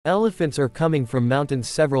Elephants are coming from mountains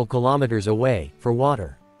several kilometers away, for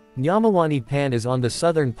water. Nyamawani Pan is on the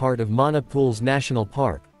southern part of Mana Pools National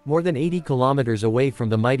Park, more than 80 kilometers away from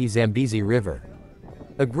the mighty Zambezi River.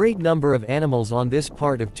 A great number of animals on this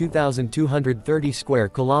part of 2,230 square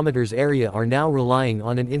kilometers area are now relying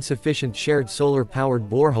on an insufficient shared solar-powered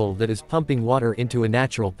borehole that is pumping water into a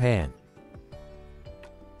natural pan.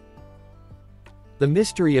 The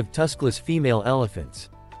mystery of tuskless female elephants.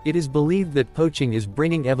 It is believed that poaching is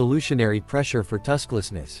bringing evolutionary pressure for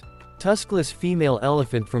tusklessness. Tuskless female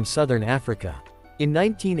elephant from southern Africa. In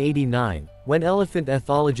 1989, when elephant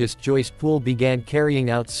ethologist Joyce Poole began carrying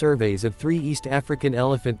out surveys of 3 East African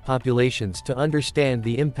elephant populations to understand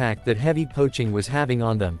the impact that heavy poaching was having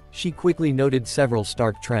on them, she quickly noted several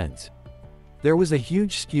stark trends. There was a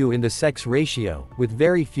huge skew in the sex ratio, with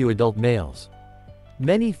very few adult males.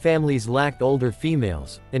 Many families lacked older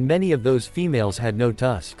females, and many of those females had no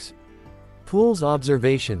tusks. Poole's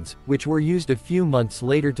observations, which were used a few months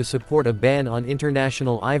later to support a ban on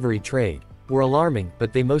international ivory trade, were alarming,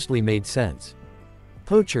 but they mostly made sense.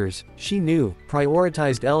 Poachers, she knew,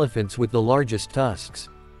 prioritized elephants with the largest tusks.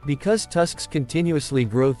 Because tusks continuously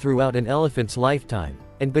grow throughout an elephant's lifetime,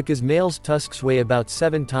 and because males' tusks weigh about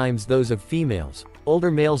 7 times those of females, older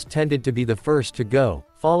males tended to be the first to go,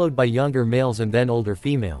 followed by younger males and then older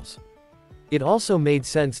females. It also made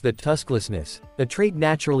sense that tusklessness, a trait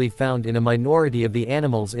naturally found in a minority of the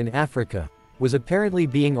animals in Africa, was apparently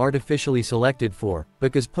being artificially selected for,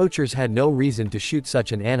 because poachers had no reason to shoot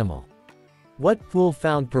such an animal. What Poole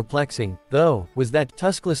found perplexing, though, was that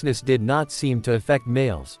tusklessness did not seem to affect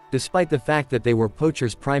males, despite the fact that they were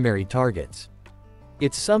poachers' primary targets.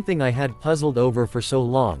 It's something I had puzzled over for so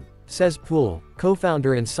long, says Poole,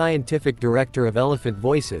 co-founder and scientific director of Elephant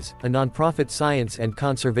Voices, a nonprofit science and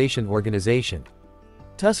conservation organization.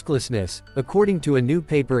 Tusklessness, according to a new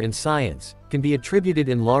paper in Science, can be attributed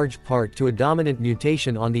in large part to a dominant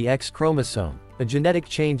mutation on the X chromosome, a genetic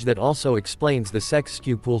change that also explains the sex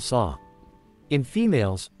skew Poole saw. In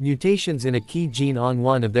females, mutations in a key gene on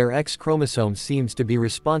one of their X chromosomes seems to be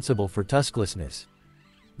responsible for tusklessness.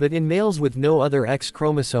 But in males with no other X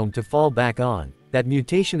chromosome to fall back on, that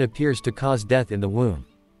mutation appears to cause death in the womb.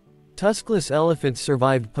 Tuskless elephants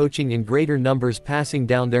survived poaching in greater numbers, passing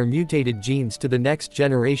down their mutated genes to the next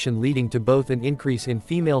generation, leading to both an increase in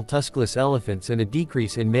female tuskless elephants and a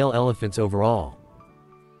decrease in male elephants overall.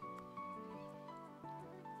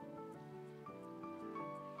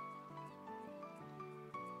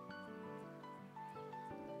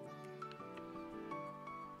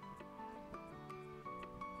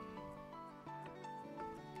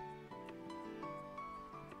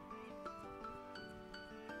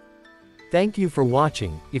 Thank you for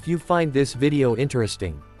watching. If you find this video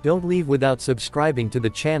interesting, don't leave without subscribing to the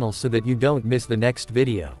channel so that you don't miss the next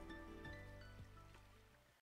video.